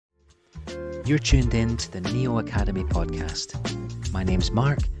You're tuned in to the Neo Academy podcast. My name's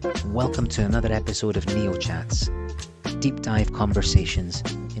Mark, and welcome to another episode of Neo Chats, deep dive conversations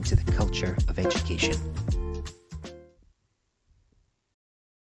into the culture of education.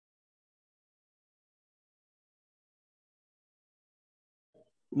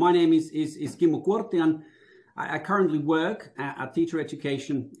 My name is Kimmo Kuortti, and I currently work at a teacher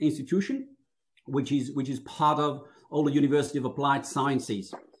education institution, which is part of Oulu University of Applied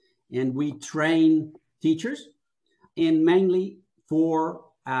Sciences. And we train teachers, and mainly for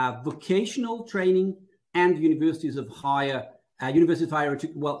vocational training and universities of higher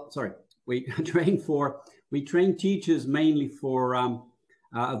we train teachers mainly for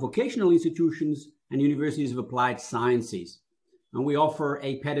vocational institutions and universities of applied sciences. And we offer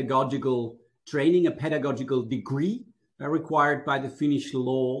a pedagogical training, a pedagogical degree required by the Finnish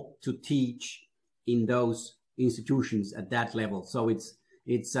law to teach in those institutions at that level. So it's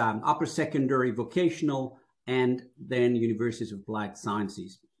upper secondary, vocational, and then universities of applied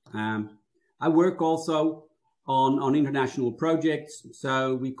sciences. I work also on international projects.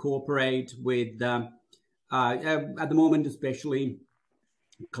 So we cooperate with, at the moment, especially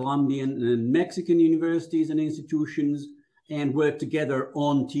Colombian and Mexican universities and institutions, and work together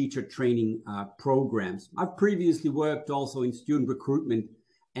on teacher training programs. I've previously worked also in student recruitment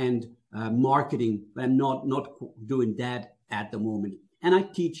and marketing, but I'm not doing that at the moment. And I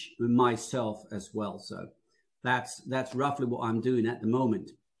teach myself as well. So that's roughly what I'm doing at the moment.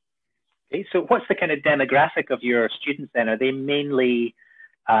 Okay, so what's the kind of demographic of your students then? Are they mainly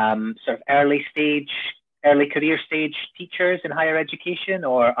sort of early career stage teachers in higher education,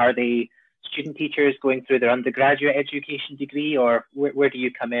 or are they student teachers going through their undergraduate education degree, or where do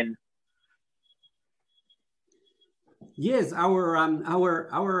you come in? Yes, our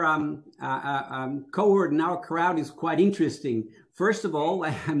cohort and our crowd is quite interesting. First of all,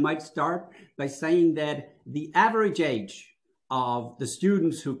 I might start by saying that the average age of the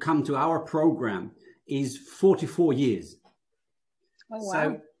students who come to our program is 44 years. Oh,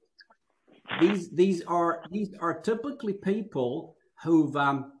 wow. So these are typically people who've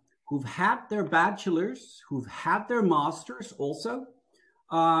had their bachelors, who've had their masters also,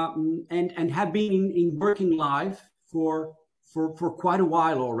 and have been in working life for quite a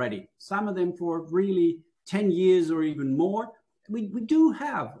while already. Some of them for really 10 years or even more. We do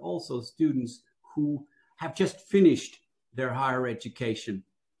have also students who have just finished their higher education.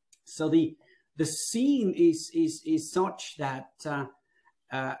 So the scene is such that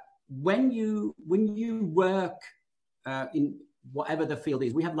when you work in whatever the field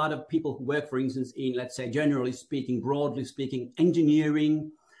is, we have a lot of people who work, for instance, in, let's say, generally speaking, broadly speaking,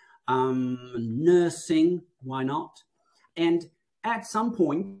 engineering, nursing, why not? And at some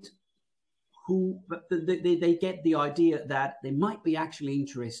point, they get the idea that they might be actually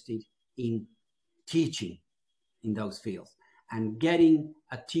interested in teaching in those fields and getting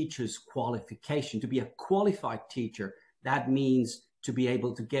a teacher's qualification. To be a qualified teacher, that means to be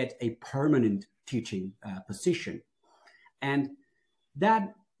able to get a permanent teaching position. And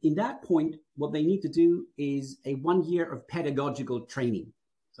that in that point, what they need to do is a 1 year of pedagogical training.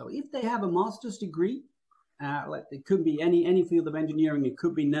 So if they have a master's degree, it could be any field of engineering, it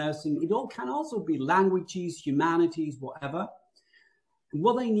could be nursing, it all can also be languages, humanities, whatever.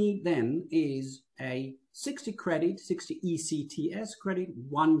 What they need then is a 60 ECTS credit,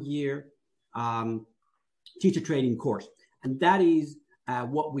 1 year teacher training course. And that is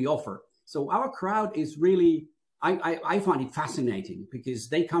what we offer. So our crowd is really, I find it fascinating because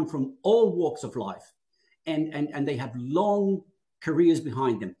they come from all walks of life and they have long careers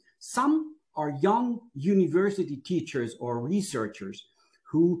behind them. Some are young university teachers or researchers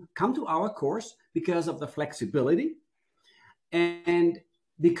who come to our course because of the flexibility and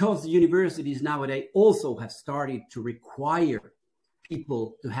because the universities nowadays also have started to require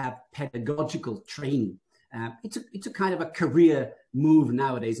people to have pedagogical training. It's a kind of a career move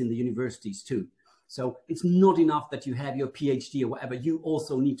nowadays in the universities too. So it's not enough that you have your PhD or whatever, you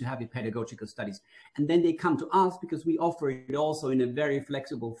also need to have your pedagogical studies. And then they come to us because we offer it also in a very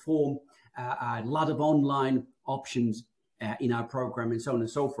flexible form, a lot of online options in our program and so on and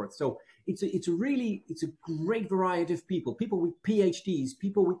so forth. So it's a great variety of people with PhDs,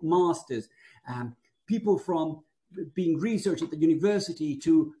 people with masters, people from being research at the university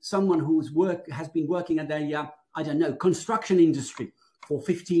to someone has been working at the, construction industry for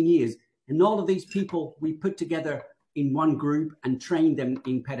 15 years. And all of these people we put together in one group and train them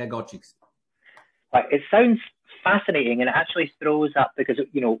in pedagogics. It sounds fascinating, and it actually throws up, because,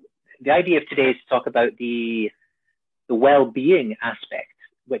 the idea of today is to talk about the well-being aspect,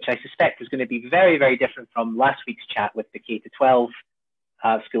 which I suspect is going to be very, very different from last week's chat with the K-12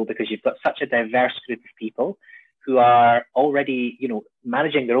 school, because you've got such a diverse group of people who are already,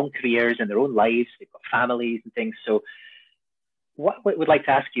 managing their own careers and their own lives. They've got families and things. So what I would like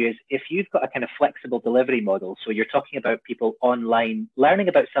to ask you is, if you've got a kind of flexible delivery model, so you're talking about people online learning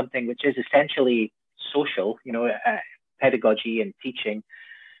about something which is essentially social, pedagogy and teaching,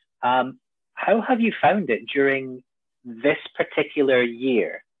 how have you found it during this particular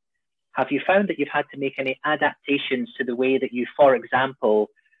year? Have you found that you've had to make any adaptations to the way that you, for example,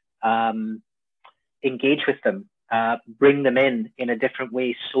 engage with them, bring them in a different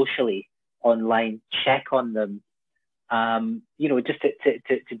way socially online, check on them, just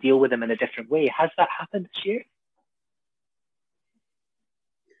to deal with them in a different way? Has that happened this year?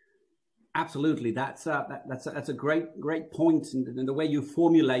 Absolutely, that's a great point, and the way you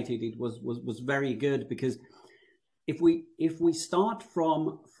formulated it was very good, because if we start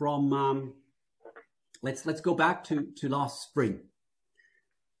from let's go back to last spring,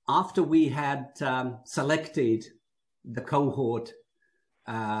 after we had selected the cohort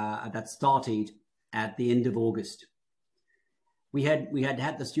that started at the end of August. We had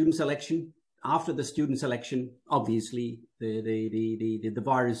the student selection. After the student selection, obviously the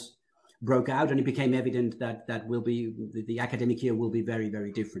virus broke out, and it became evident that the academic year will be very,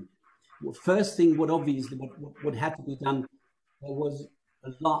 very different. First thing, what had to be done, there was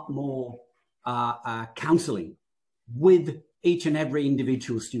a lot more counseling with each and every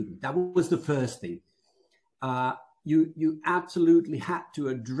individual student. That was the first thing. You absolutely had to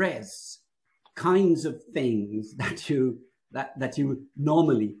address kinds of things that you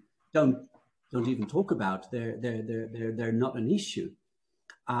normally don't even talk about. They're not an issue.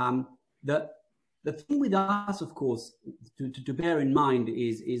 The thing with us, of course, to bear in mind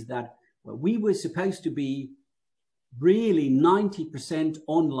is that we were supposed to be really 90%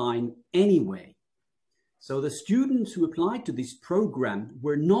 online anyway. So the students who applied to this program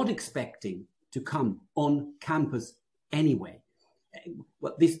were not expecting to come on campus anyway.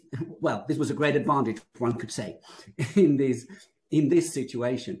 This was a great advantage, one could say, in this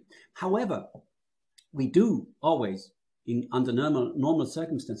situation. However, we do always, under normal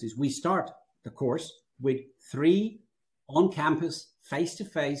circumstances, we start the course with 3 on-campus,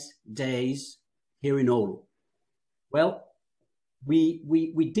 face-to-face days here in Oulu. Well,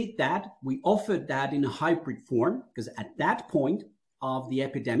 we did that. We offered that in a hybrid form, because at that point of the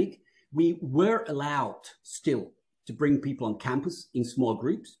epidemic, we were allowed still to bring people on campus in small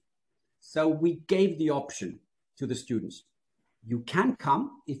groups. So we gave the option to the students. You can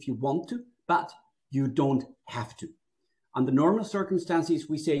come if you want to, but you don't have to. Under normal circumstances,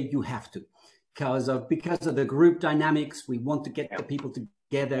 we say you have to, because of the group dynamics. We want to get the people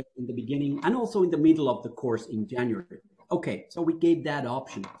together in the beginning and also in the middle of the course in January. Okay, so we gave that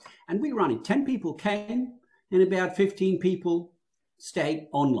option, and we run it. 10 people came, and about 15 people stayed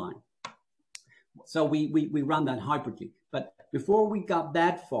online. So we run that hybridly. But before we got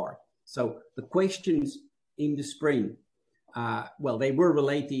that far, so the questions in the spring, they were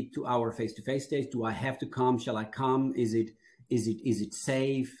related to our face-to-face days. Do I have to come? Shall I come? Is it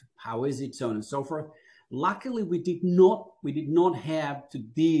safe? How is it? So on and so forth. Luckily, we did not have to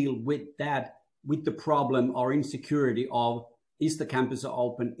deal with that, with the problem or insecurity of, is the campus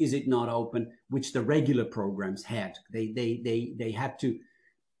open? Is it not open? Which the regular programs had. They had to,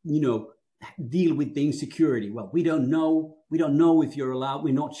 deal with the insecurity. Well, we don't know if you're allowed.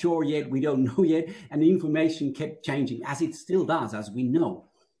 We're not sure yet. We don't know yet. And the information kept changing, as it still does, as we know.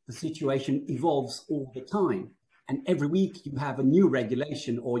 The situation evolves all the time. And every week you have a new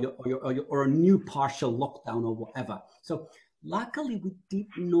regulation or a new partial lockdown or whatever. So luckily we did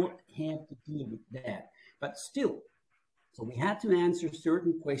not have to deal with that. But still, so we had to answer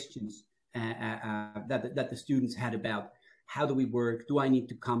certain questions that the students had about, how do we work? Do I need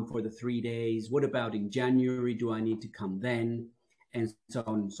to come for the 3 days? What about in January? Do I need to come then? And so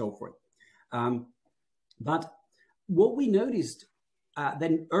on and so forth. But what we noticed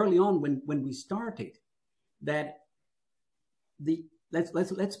then early on when we started, that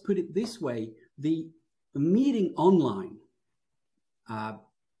let's put it this way, the meeting online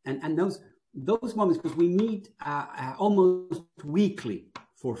and those moments, because we meet almost weekly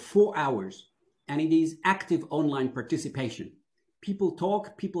for 4 hours. And it is active online participation. People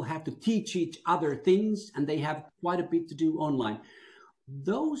talk, people have to teach each other things, and they have quite a bit to do online.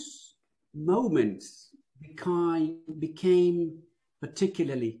 Those moments became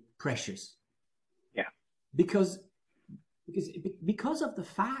particularly precious. Yeah. Because of the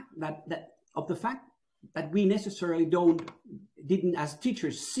fact that we necessarily didn't as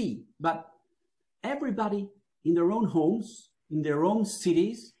teachers see, but everybody in their own homes, in their own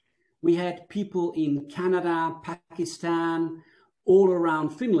cities. We had people in Canada, Pakistan, all around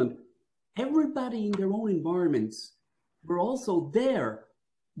Finland, everybody in their own environments were also there,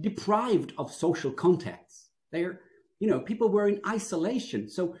 deprived of social contacts. People were in isolation.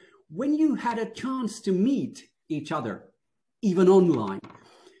 So when you had a chance to meet each other, even online,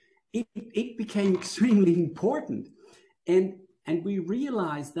 it became extremely important. And we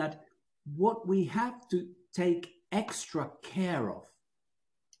realized that what we have to take extra care of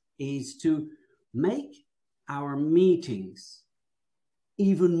is to make our meetings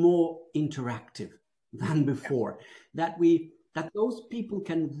even more interactive than before, that those people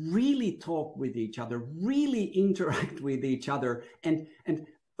can really talk with each other, really interact with each other, and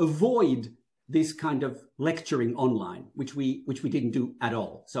avoid this kind of lecturing online, which we didn't do at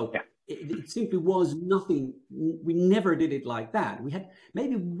all. So it simply was nothing. We never did it like that. We had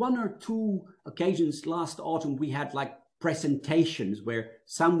maybe one or two occasions last autumn. We had like presentations where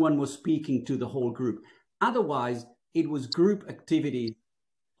someone was speaking to the whole group. Otherwise, it was group activities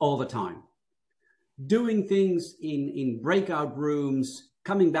all the time. Doing things in breakout rooms,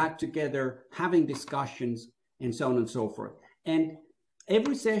 coming back together, having discussions, and so on and so forth. And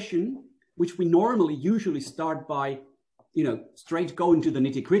every session, which we usually start by, straight going to the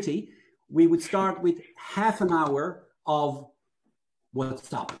nitty-gritty, we would start with half an hour of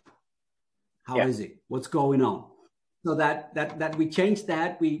what's up, how is it, what's going on. So that we changed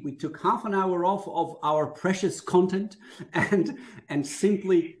that. We took half an hour off of our precious content and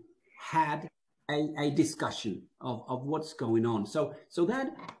simply had a discussion of what's going on. So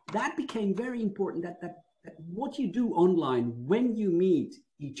that became very important, that what you do online, when you meet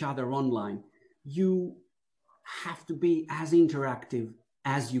each other online, you have to be as interactive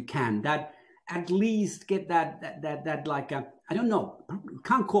as you can. That at least get that like I don't know,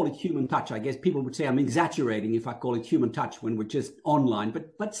 can't call it human touch. I guess people would say I'm exaggerating if I call it human touch when we're just online,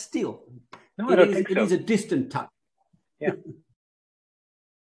 but still, no, it is a distant touch. Yeah.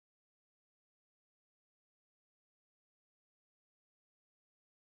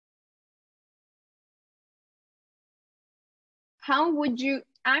 How would you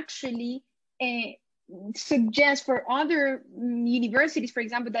actually suggest for other universities, for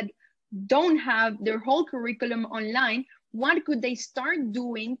example, that don't have their whole curriculum online, what could they start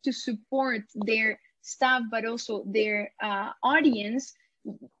doing to support their staff, but also their audience,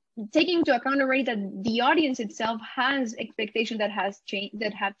 taking into account already that the audience itself has expectations that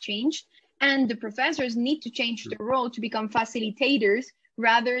have changed, and the professors need to change their role to become facilitators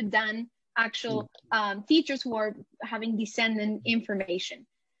rather than actual teachers who are having descendant information.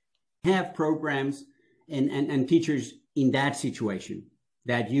 Have programs and teachers in that situation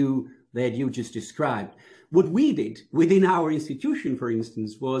that you just described. What we did within our institution, for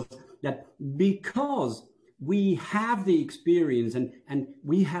instance, was that because we have the experience and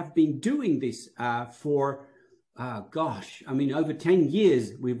we have been doing this for over 10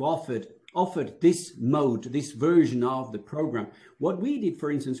 years, we've offered this mode, this version of the program. What we did,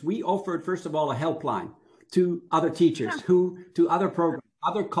 for instance, we offered, first of all, a helpline to other teachers, to other programs,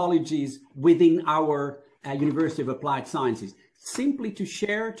 other colleges within our University of Applied Sciences, simply to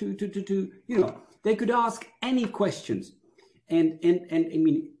share, they could ask any questions. And I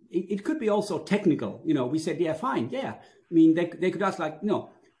mean, it could be also technical. We said, yeah, fine, yeah. I mean, they could ask like,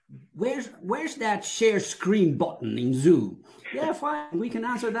 where's that share screen button in Zoom? Yeah, fine, we can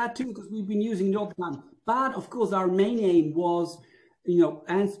answer that too, because we've been using it all the time. But of course, our main aim was,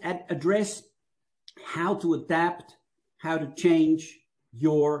 address how to adapt, how to change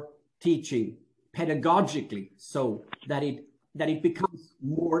your teaching pedagogically so that it becomes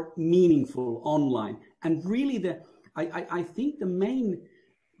more meaningful online. And really, I think the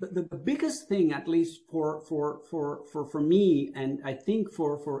biggest thing, at least for me, and I think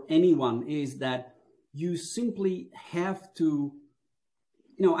for anyone, is that you simply have to,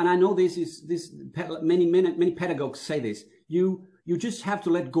 and I know many pedagogues say this, you just have to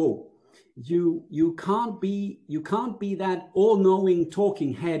let go. You can't be that all-knowing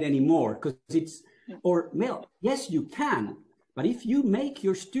talking head anymore, because yes, you can, but if you make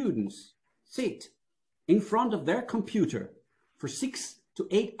your students sit in front of their computer for 6 to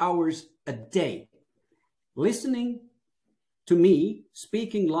 8 hours a day, listening to me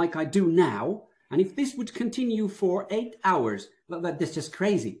speaking like I do now, and if this would continue for 8 hours, that's just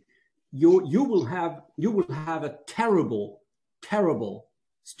crazy. You will have a terrible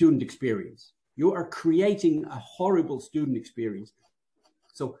student experience. You are creating a horrible student experience.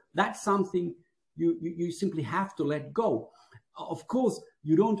 So that's something you simply have to let go. Of course,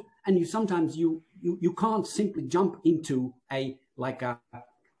 you don't, and you can't simply jump into a 100%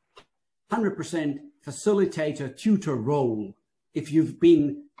 facilitator tutor role if you've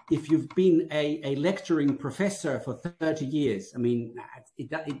been if you've been a lecturing professor for 30 years. I mean,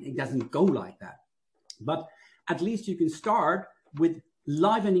 it doesn't go like that. But at least you can start with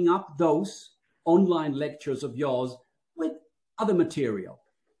livening up those online lectures of yours with other material,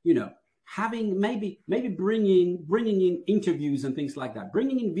 you know, having maybe bringing in interviews and things like that,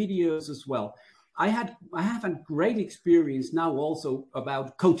 bringing in videos as well. I have a great experience now also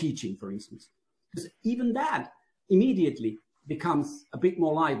about co-teaching, for instance, because even that immediately becomes a bit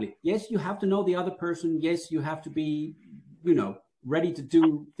more lively. Yes, you have to know the other person. Yes, you have to be, you know, ready to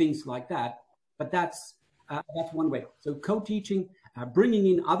do things like that. But that's one way. So co-teaching, bringing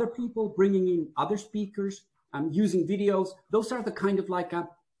in other people, bringing in other speakers, using videos. Those are the kind of like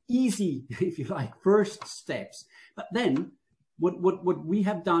easy, if you like, first steps. But then what we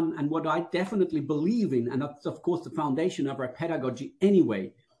have done, and what I definitely believe in, and that's of course the foundation of our pedagogy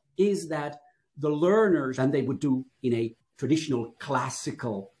anyway, is that the learners, and they would do in a traditional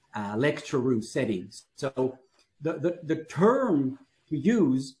classical lecture room settings. So the term to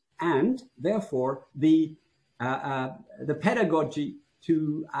use, and therefore the pedagogy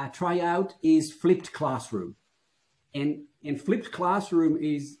to try out, is flipped classroom. And flipped classroom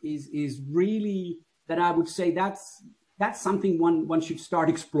is really, that I would say that's something one should start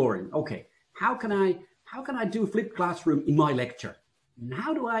exploring. Okay, how can I do flipped classroom in my lecture? And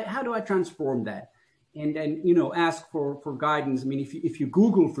how do I transform that? And then, you know, ask for guidance. I mean, if you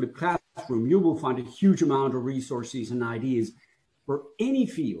Google flipped classroom, you will find a huge amount of resources and ideas for any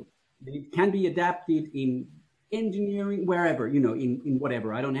field. It can be adapted in engineering, wherever, you know, in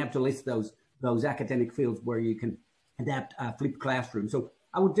whatever. I don't have to list those academic fields where you can adapt a flipped classroom. So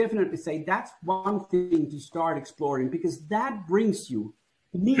I would definitely say that's one thing to start exploring, because that brings you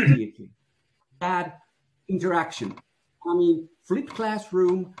immediately that interaction. I mean, flipped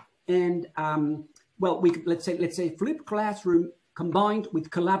classroom and well, let's say flipped classroom combined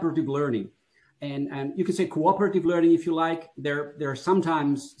with collaborative learning, and you can say cooperative learning if you like. They're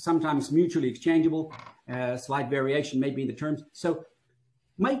sometimes mutually exchangeable. Slight variation maybe in the terms. So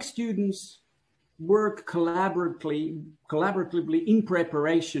make students work collaboratively in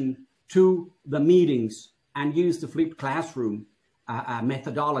preparation to the meetings, and use the flipped classroom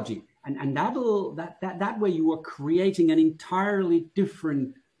methodology. And that way you are creating an entirely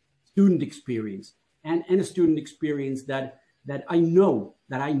different student experience, and a student experience that I know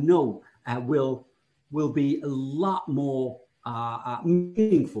will be a lot more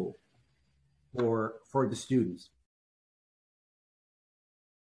meaningful for the students.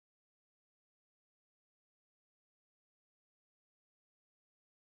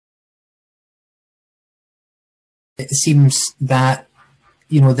 It seems that,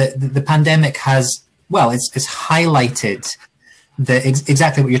 you know, the pandemic has, well, it's highlighted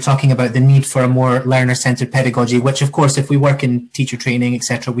exactly what you're talking about, the need for a more learner-centered pedagogy, which of course, if we work in teacher training,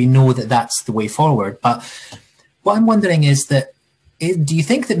 etc., we know that that's the way forward. But what I'm wondering is that, do you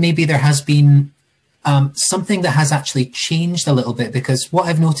think that maybe there has been something that has actually changed a little bit? Because what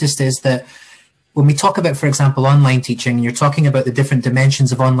I've noticed is that when we talk about, for example, online teaching, you're talking about the different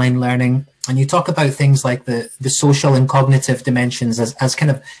dimensions of online learning, and you talk about things like the social and cognitive dimensions as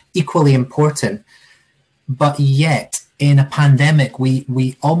kind of equally important. But yet, in a pandemic,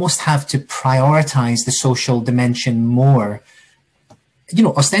 we almost have to prioritize the social dimension more, you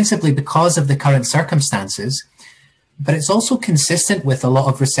know, ostensibly because of the current circumstances. But it's also consistent with a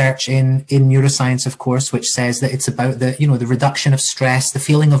lot of research in neuroscience, of course, which says that it's about the, you know, the reduction of stress, the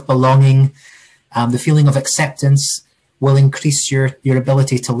feeling of belonging, the feeling of acceptance will increase your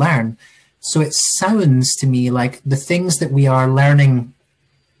ability to learn. So it sounds to me like the things that we are learning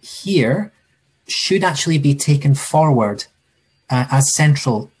here should actually be taken forward as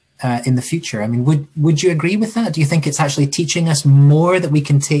central in the future. I mean, would you agree with that? Do you think it's actually teaching us more that we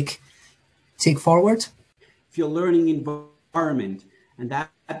can take forward? If you're learning environment, and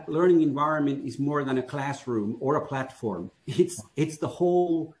that learning environment is more than a classroom or a platform, it's the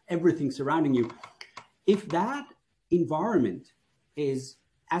whole, everything surrounding you. If that environment is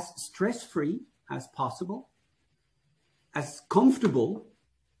as stress-free as possible, as comfortable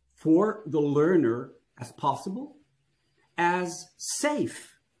for the learner as possible, as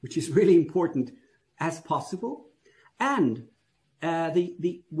safe, which is really important, as possible, and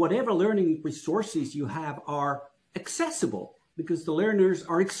the whatever learning resources you have are accessible, because the learners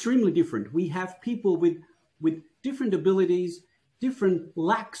are extremely different. We have people with different abilities, different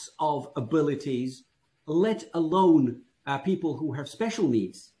lacks of abilities, let alone people who have special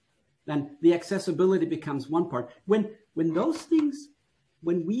needs. Then the accessibility becomes one part. When those things,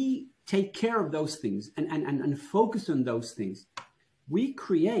 when we take care of those things and focus on those things, we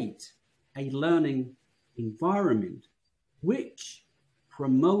create a learning environment which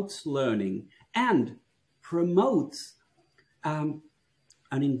promotes learning and promotes an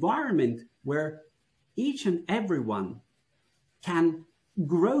environment where each and everyone can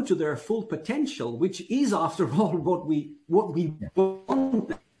grow to their full potential, which is, after all, what we want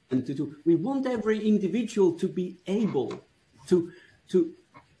them to do. We want every individual to be able to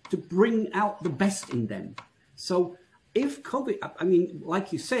bring out the best in them. So if COVID, I mean,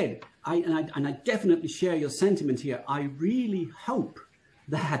 like you said, I definitely share your sentiment here. I really hope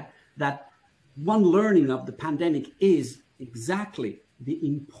that one learning of the pandemic is exactly the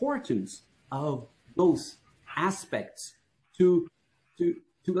importance of those aspects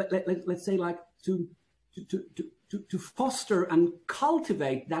let's say, like to foster and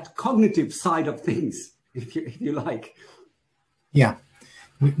cultivate that cognitive side of things, if you like. Yeah,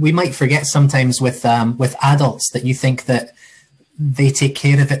 we might forget sometimes with adults that you think that they take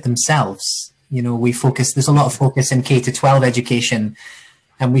care of it themselves. You know, there's a lot of focus in K-12 education,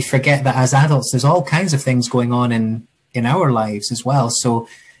 and we forget that as adults, there's all kinds of things going on in our lives as well. So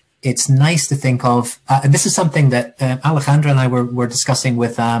it's nice to think of, and this is something that Alejandra and I were discussing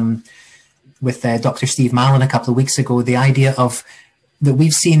with Dr. Steve Mallon a couple of weeks ago, the idea of that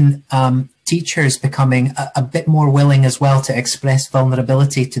we've seen teachers becoming a bit more willing as well to express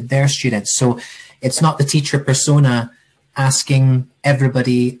vulnerability to their students. So it's not the teacher persona asking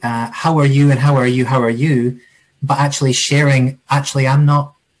everybody, how are you and how are you, how are you, but actually sharing, actually, I'm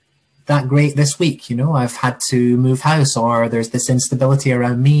not that great this week, you know, I've had to move house, or there's this instability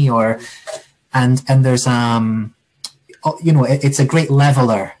around me, and there's you know, it's a great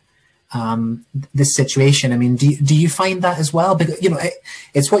leveler, this situation. I mean, do you find that as well? Because, you know,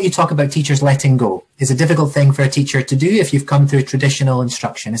 it's what you talk about, teachers letting go is a difficult thing for a teacher to do if you've come through traditional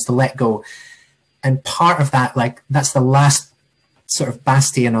instruction, is to let go. And part of that, like, that's the last sort of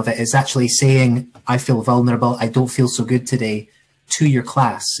bastion of it, is actually saying, I feel vulnerable, I don't feel so good today, to your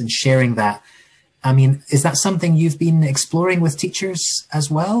class, and sharing that. I mean, is that something you've been exploring with teachers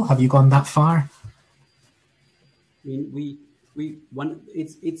as well? Have you gone that far? I mean,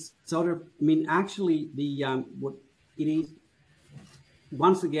 it's sort of, I mean, actually the what it is,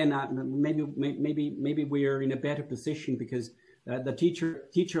 once again, maybe we're in a better position because the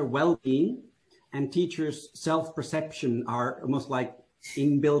teacher well-being and teachers' self-perception are almost like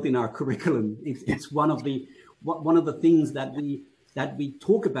inbuilt in our curriculum. It's one of the things that we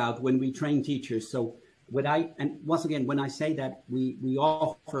talk about when we train teachers. So once again, when I say that we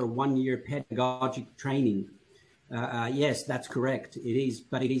offer 1 year pedagogic training, yes, that's correct. It is,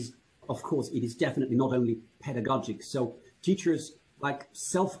 but it is, of course, it is definitely not only pedagogic. So teachers like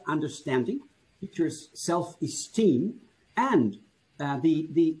self-understanding, teachers self-esteem, and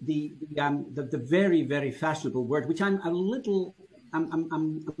the very, very fashionable word, which I'm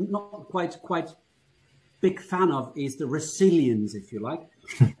not quite big fan of, is the resilience, if you like.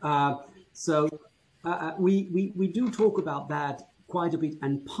 So we do talk about that quite a bit,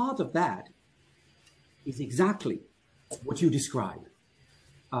 and part of that is exactly what you describe,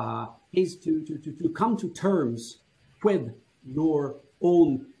 is to come to terms with your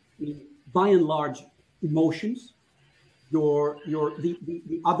own, by and large, emotions,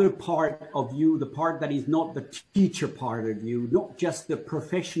 the other part of you, the part that is not the teacher part of you, not just the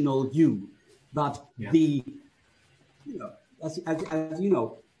professional you, but the, you know, as you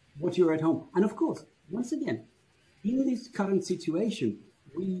know, what you're at home. And of course, once again, in this current situation,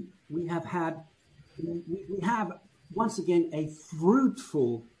 we have once again a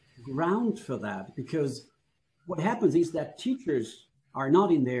fruitful ground for that, because what happens is that teachers are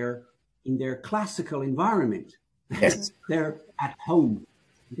not in their classical environment. Yes. They're at home.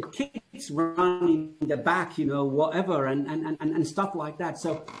 The kids run in the back, you know, whatever, and stuff like that.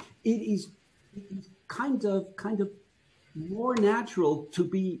 So it is kind of more natural to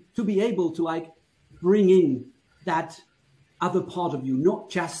be able to, like, bring in that other part of you, not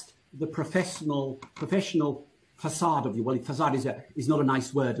just the professional facade of you. Well, facade is not a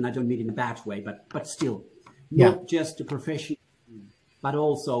nice word, and I don't mean it in a bad way, but still, not just the professional, but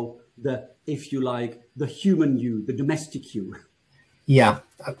also the, if you like, the human you, the domestic you. Yeah,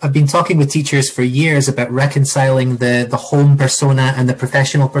 I've been talking with teachers for years about reconciling the home persona and the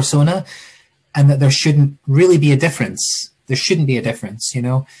professional persona, and that there shouldn't really be a difference. There shouldn't be a difference, you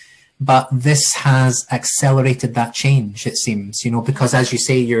know, but this has accelerated that change, it seems, you know, because as you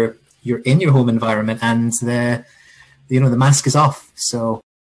say, you're in your home environment and the mask is off. So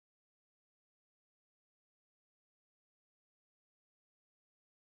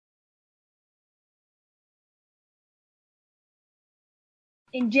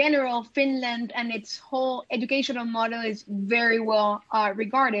in general, Finland and its whole educational model is very well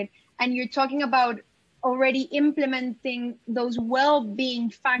regarded. And you're talking about already implementing those well-being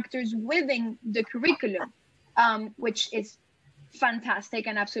factors within the curriculum, which is fantastic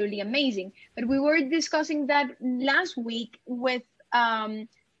and absolutely amazing. But we were discussing that last week with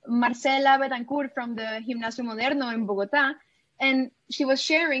Marcela Betancourt from the Gimnasio Moderno in Bogota, and she was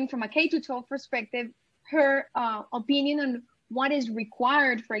sharing from a K-12 perspective her opinion on what is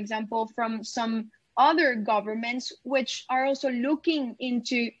required, for example, from some other governments, which are also looking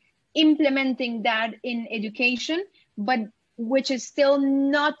into implementing that in education, but which is still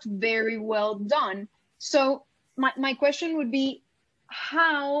not very well done. So my question would be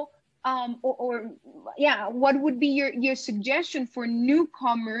how, what would be your suggestion for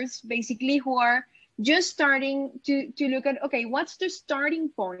newcomers, basically, who are just starting to look at, okay, what's the starting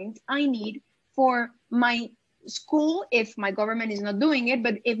point I need for my school if my government is not doing it,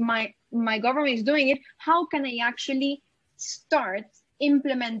 but if my government is doing it, how can I actually start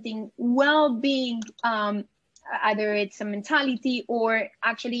implementing well-being, either it's a mentality or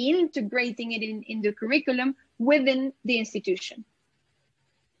actually integrating it in the curriculum within the institution?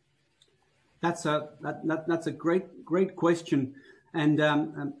 That's a great question, and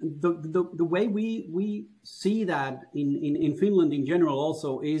the way we see that in Finland in general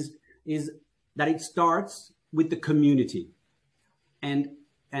also is that it starts with the community, and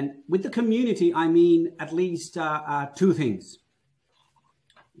with the community I mean at least two things.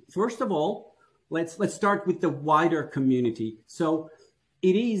 First of all, let's start with the wider community. So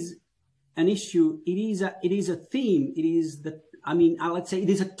it is an issue. It is a theme. It is let's say it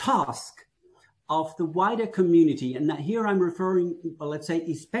is a task of the wider community, and here I'm referring, let's say,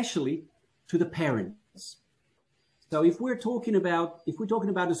 especially to the parents. So if we're talking about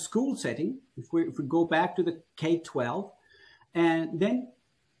a school setting, if we go back to the K-12, and then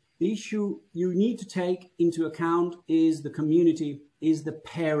the issue you need to take into account is the community, is the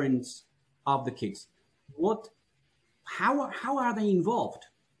parents of the kids. How are they involved?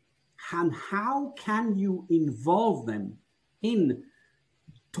 And how can you involve them in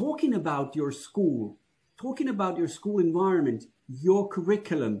talking about your school environment, your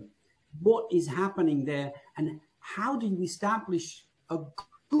curriculum, what is happening there, and how do you establish a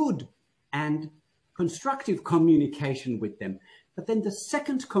good and constructive communication with them? But then the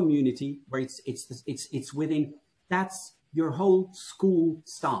second community, where it's within, that's your whole school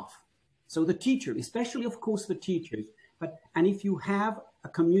staff. So the teacher, especially of course the teachers, and if you have a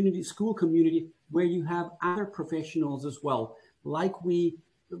community, school community, where you have other professionals as well, like I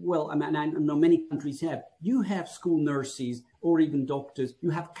know many countries have. You have school nurses or even doctors. You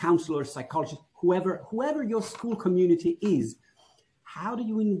have counselors, psychologists, whoever your school community is. How do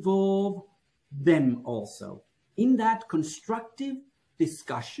you involve them also in that constructive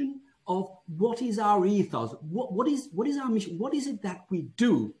discussion of what is our ethos? What is our mission? What is it that we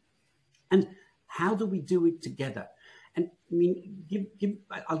do? And how do we do it together? And I mean,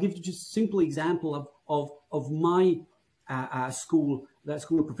 I'll give you just a simple example of my school, the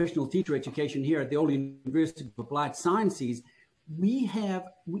School of Professional Teacher Education here at the Oulu University of Applied Sciences. We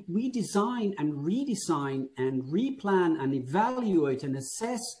design and redesign and replan and evaluate and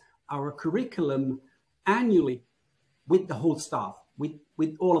assess our curriculum annually with the whole staff,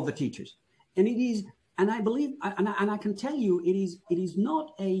 with all of the teachers. And it is, and I believe, and I can tell you, it is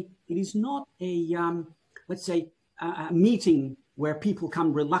not a let's say a meeting where people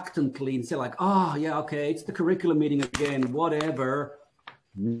come reluctantly and say like, oh yeah, okay, it's the curriculum meeting again, whatever.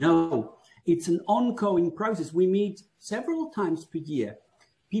 No, it's an ongoing process. We meet several times per year.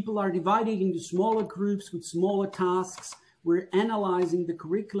 People are divided into smaller groups with smaller tasks. We're analyzing the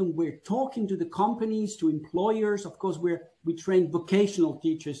curriculum. We're talking to the companies, to employers. Of course, we train vocational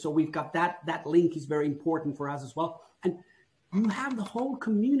teachers, so we've got that link is very important for us as well. And you have the whole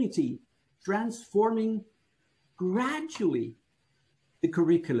community transforming gradually the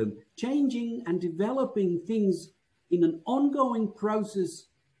curriculum, changing and developing things in an ongoing process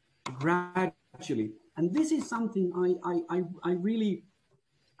gradually. And this is something I really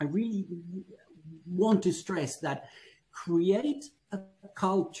want to stress, that create a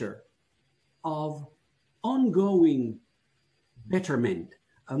culture of ongoing betterment,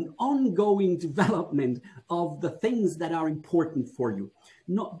 an ongoing development of the things that are important for you.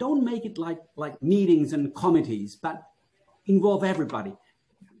 Don't make it like meetings and committees, but involve everybody.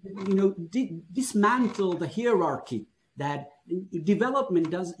 You know, dismantle the hierarchy that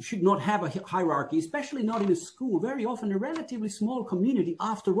development should not have a hierarchy, especially not in a school. Very often a relatively small community,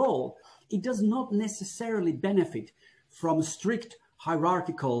 after all, it does not necessarily benefit from a strict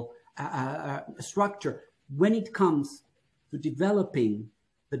hierarchical structure when it comes to developing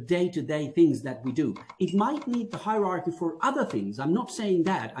the day-to-day things that we do. It might need the hierarchy for other things. I'm not saying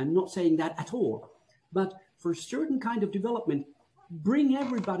that at all. but for certain kind of development, bring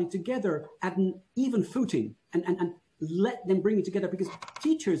everybody together at an even footing and let them bring it together, because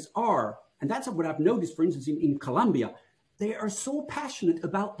teachers are, and that's what I've noticed, for instance, in Colombia, they are so passionate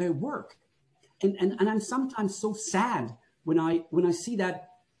about their work. And I'm sometimes so sad when I see that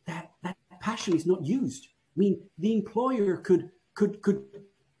passion is not used. I mean, the employer could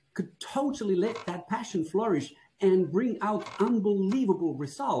totally let that passion flourish and bring out unbelievable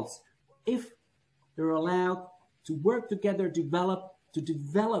results if they're allowed to work together, to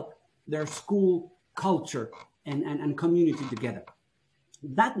develop their school culture and community together.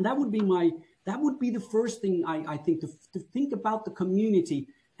 That would be the first thing I think, to think about the community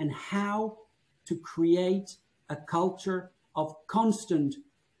and how to create a culture of constant,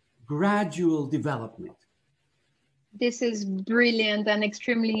 gradual development. This is brilliant and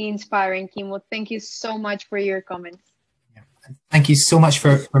extremely inspiring, Kimmo. Thank you so much for your comments. Thank you so much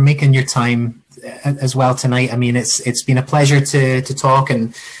for making your time as well tonight. I mean, it's been a pleasure to talk,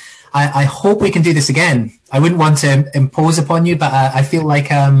 and I hope we can do this again. I wouldn't want to impose upon you, but I feel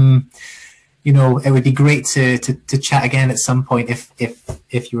like you know, it would be great to chat again at some point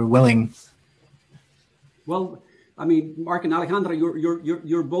if you were willing. Well, I mean, Mark and Alejandra,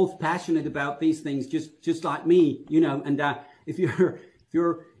 you're both passionate about these things, just like me, you know. And if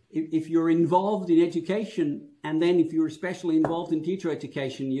you're involved in education, and then if you're especially involved in teacher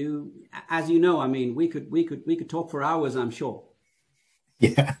education, as you know, I mean, we could talk for hours, I'm sure.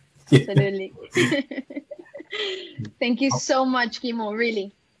 Yeah. Absolutely. Thank you so much, Kimmo.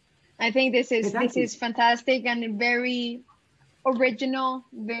 Really, I think this is fantastic and very original,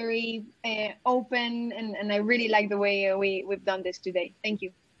 very open, and I really like the way we've done this today. Thank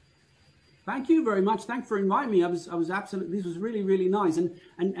you. Thank you very much. Thanks for inviting me. I was absolutely, this was really, really nice.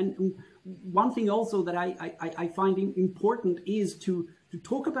 And one thing also that I find important is to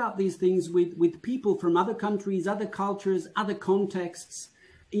talk about these things with people from other countries, other cultures, other contexts.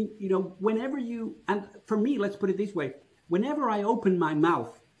 You know, whenever and for me, let's put it this way, whenever I open my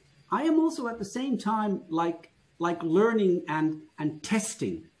mouth, I am also at the same time like learning and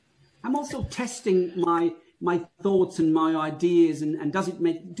testing. I'm also testing my thoughts and my ideas, and does it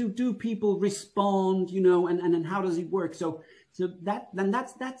make, do people respond, you know, and how does it work? So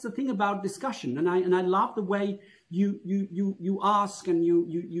that's the thing about discussion, and I love the way you ask, and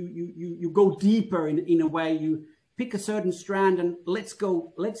you go deeper in a way. You pick a certain strand and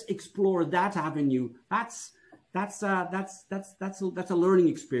let's explore that avenue. That's a learning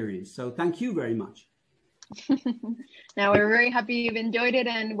experience. So thank you very much. Now, we're very happy you've enjoyed it,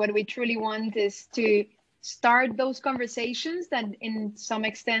 and what we truly want is to start those conversations that in some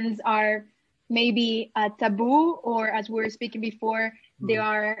extent are maybe a taboo, or as we were speaking before, they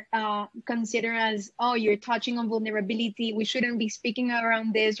are considered as, oh, you're touching on vulnerability, we shouldn't be speaking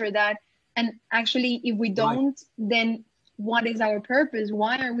around this or that. And actually, if we don't, then what is our purpose?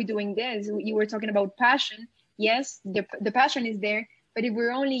 Why are we doing this? You were talking about passion. Yes, the passion is there, but if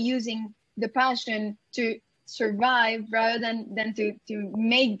we're only using the passion to survive rather than to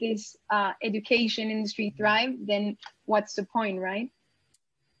make this education industry thrive, then what's the point, right?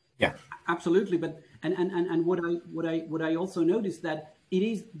 Yeah, absolutely. But and what I also noticed that it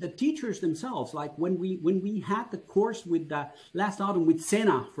is the teachers themselves. Like when we had the course with last autumn with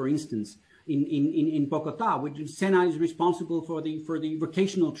Sena, for instance, in Bogota, which Sena is responsible for the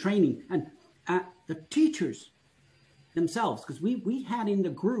vocational training, and the teachers themselves, because we had in the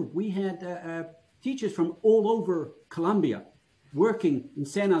group, we had teachers from all over Colombia working in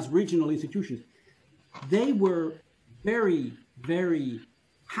Sena's regional institutions. They were very, very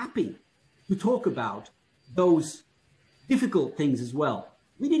happy to talk about those difficult things as well.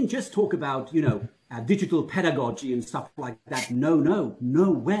 We didn't just talk about, you know, digital pedagogy and stuff like that.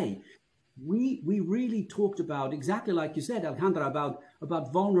 No way. We really talked about, exactly like you said, Alejandra,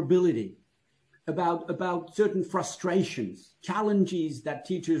 about vulnerability, about certain frustrations, challenges that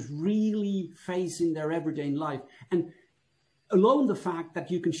teachers really face in their everyday life. And alone the fact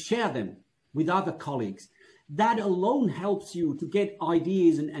that you can share them with other colleagues, that alone helps you to get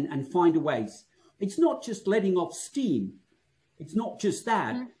ideas and find ways. It's not just letting off steam. It's not just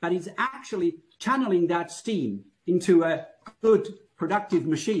that, but it's actually channeling that steam into a good, productive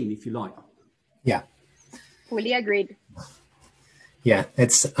machine, if you like. Yeah. Fully agreed. Yeah,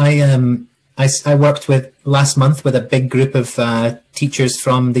 I worked last month with a big group of teachers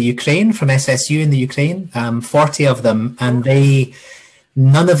from the Ukraine, from SSU in the Ukraine, 40 of them, and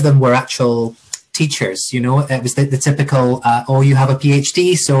none of them were actual teachers. You know, it was the typical, oh, you have a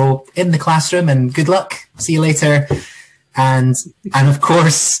PhD, so in the classroom and good luck, see you later. And of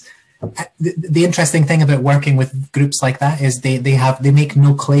course, the interesting thing about working with groups like that is they make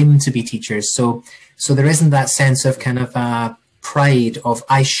no claim to be teachers. So So there isn't that sense of kind of pride of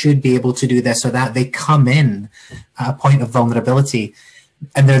I should be able to do this or that. They come in at a point of vulnerability,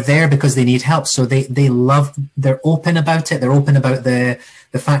 and they're there because they need help. So they're open about it. They're open about the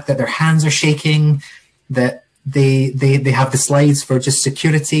fact that their hands are shaking, that they have the slides for just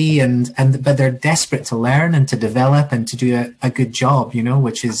security, but they're desperate to learn and to develop and to do a good job, you know,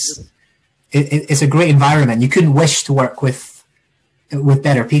 which is, it's a great environment. You couldn't wish to work with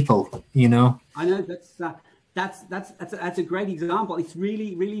better people, you know. I know that's a great example. It's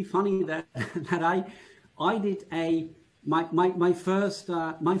really, really funny that I did my first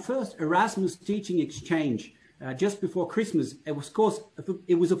Erasmus teaching exchange just before Christmas. It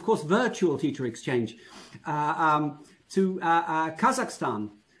was of course virtual teacher exchange to Kazakhstan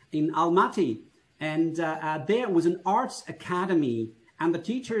in Almaty, and there was an arts academy, and the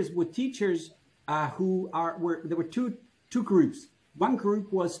teachers were teachers there were two groups. One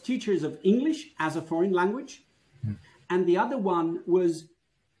group was teachers of English as a foreign language, and the other one was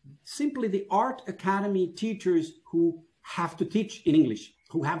simply the art academy teachers who have to teach in English,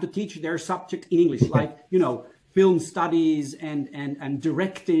 who have to teach their subject in English, like, you know, film studies and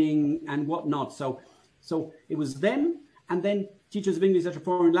directing and whatnot. So it was them, and then teachers of English as a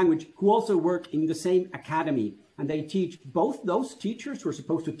foreign language who also work in the same academy, and they teach both those teachers who are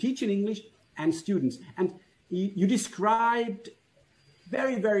supposed to teach in English and students. And you described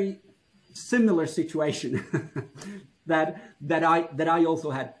very, very similar situation that I also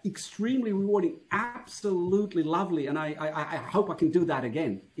had. Extremely rewarding, absolutely lovely, and I hope I can do that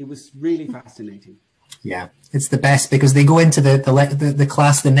again. It was really fascinating. Yeah, it's the best because they go into the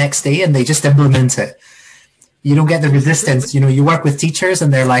class the next day and they just implement it. You don't get the resistance. You know, you work with teachers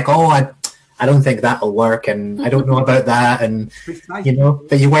and they're like, oh, I don't think that'll work, and I don't know about that, and you know.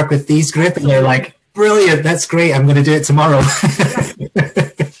 But you work with these group and they're like, brilliant, that's great, I'm going to do it tomorrow.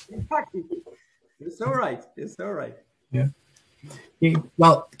 Exactly. It's all right. It's all right. Yeah.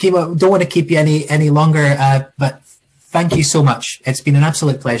 Well, Kimmo, don't want to keep you any longer, but thank you so much. It's been an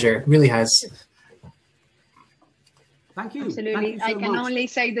absolute pleasure. It really has. Thank you. Absolutely. Thank you so I can much. only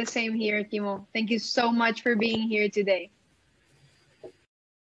say the same here, Kimmo. Thank you so much for being here today.